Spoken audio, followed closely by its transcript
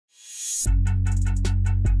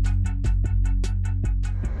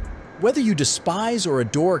Whether you despise or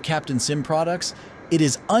adore Captain Sim products, it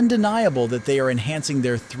is undeniable that they are enhancing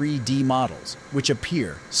their 3D models, which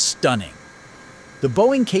appear stunning. The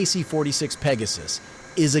Boeing KC-46 Pegasus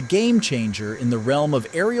is a game changer in the realm of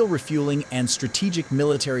aerial refueling and strategic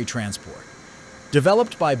military transport.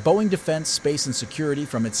 Developed by Boeing Defense, Space and Security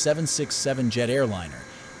from its 767 jet airliner,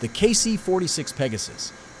 the KC-46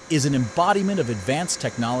 Pegasus is an embodiment of advanced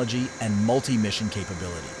technology and multi-mission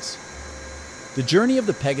capabilities. The journey of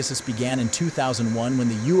the Pegasus began in 2001 when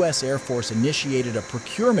the U.S. Air Force initiated a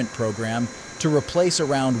procurement program to replace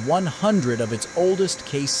around 100 of its oldest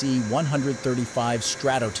KC135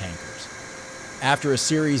 Stratotankers. After a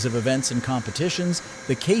series of events and competitions,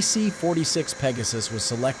 the KC-46 Pegasus was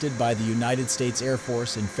selected by the United States Air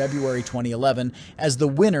Force in February 2011 as the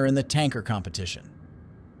winner in the tanker competition.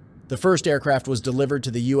 The first aircraft was delivered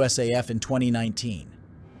to the USAF in 2019.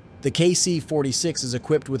 The KC-46 is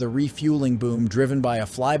equipped with a refueling boom driven by a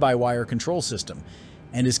fly-by-wire control system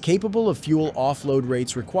and is capable of fuel offload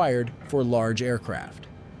rates required for large aircraft.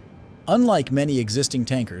 Unlike many existing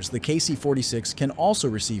tankers, the KC-46 can also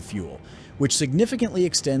receive fuel, which significantly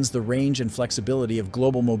extends the range and flexibility of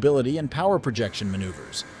global mobility and power projection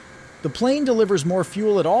maneuvers. The plane delivers more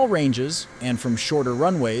fuel at all ranges and from shorter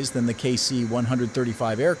runways than the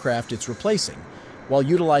KC-135 aircraft it's replacing, while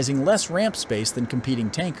utilizing less ramp space than competing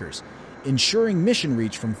tankers, ensuring mission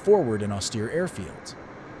reach from forward and austere airfields.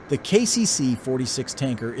 The KC-46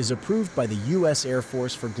 tanker is approved by the U.S. Air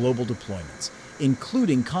Force for global deployments,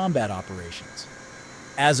 including combat operations.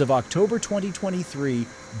 As of October 2023,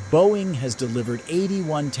 Boeing has delivered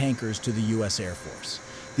 81 tankers to the U.S. Air Force.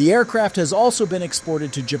 The aircraft has also been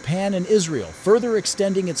exported to Japan and Israel, further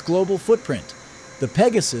extending its global footprint. The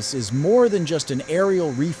Pegasus is more than just an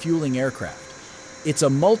aerial refueling aircraft. It's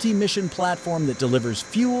a multi-mission platform that delivers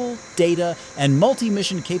fuel, data, and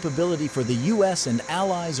multi-mission capability for the U.S. and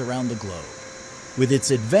allies around the globe. With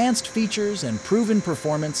its advanced features and proven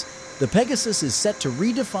performance, the Pegasus is set to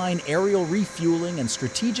redefine aerial refueling and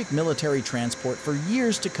strategic military transport for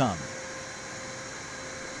years to come.